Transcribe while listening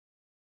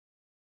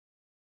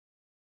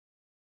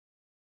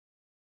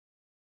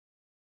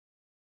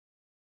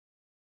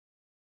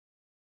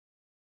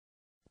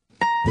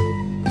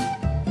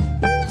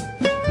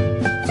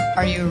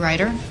Are you a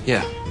writer?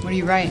 Yeah. What do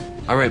you write?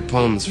 I write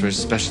poems for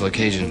special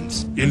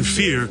occasions. In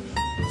fear,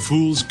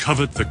 fools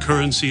covet the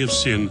currency of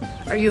sin.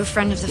 Are you a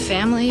friend of the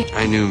family?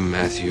 I knew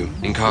Matthew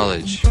in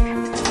college.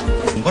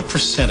 What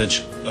percentage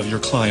of your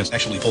clients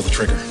actually pull the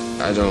trigger?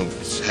 I don't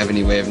have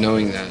any way of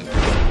knowing that.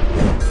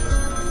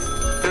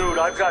 Dude,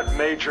 I've got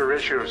major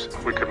issues.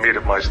 We could meet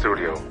at my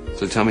studio.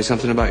 So tell me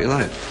something about your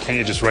life. Can't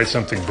you just write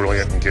something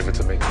brilliant and give it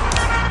to me?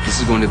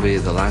 This is going to be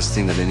the last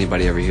thing that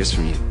anybody ever hears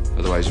from you.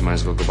 Otherwise, you might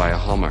as well go buy a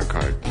Hallmark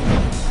card.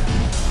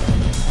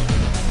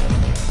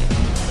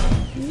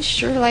 You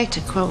sure like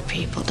to quote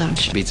people,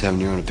 don't you? Beats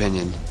having your own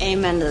opinion.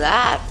 Amen to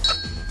that.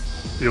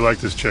 You like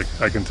this chick,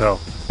 I can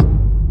tell.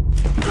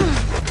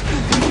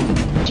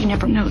 You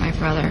never know my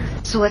brother.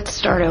 So let's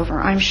start over.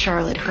 I'm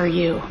Charlotte, her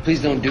you.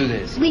 Please don't do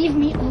this. Leave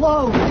me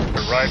alone.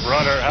 Right,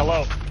 runner,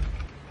 hello.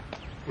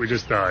 We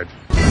just died.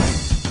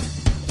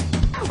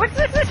 What's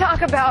this to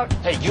talk about?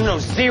 Hey, you know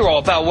zero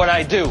about what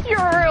I do. You're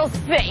a real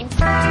saint.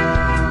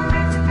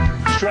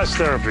 Stress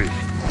therapy.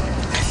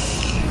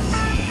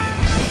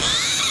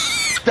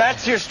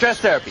 That's your stress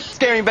therapy.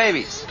 Scaring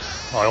babies.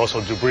 I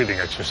also do breathing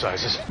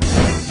exercises.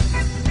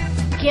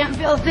 Can't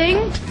feel a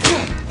thing?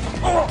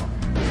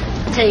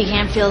 Tell you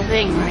can't feel a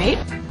thing, right?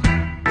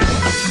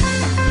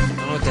 I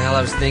don't know what the hell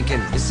I was thinking.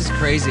 This is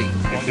crazy.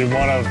 If you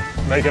want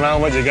to make an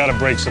omelet, you gotta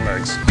break some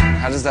eggs.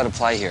 How does that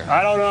apply here?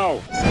 I don't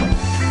know.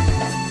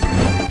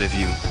 If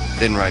you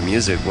didn't write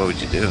music, what would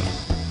you do?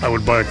 I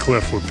would buy a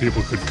cliff where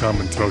people could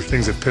come and throw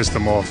things that pissed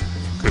them off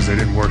because they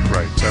didn't work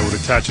right. So I would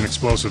attach an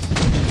explosive.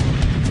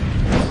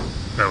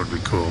 That would be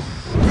cool.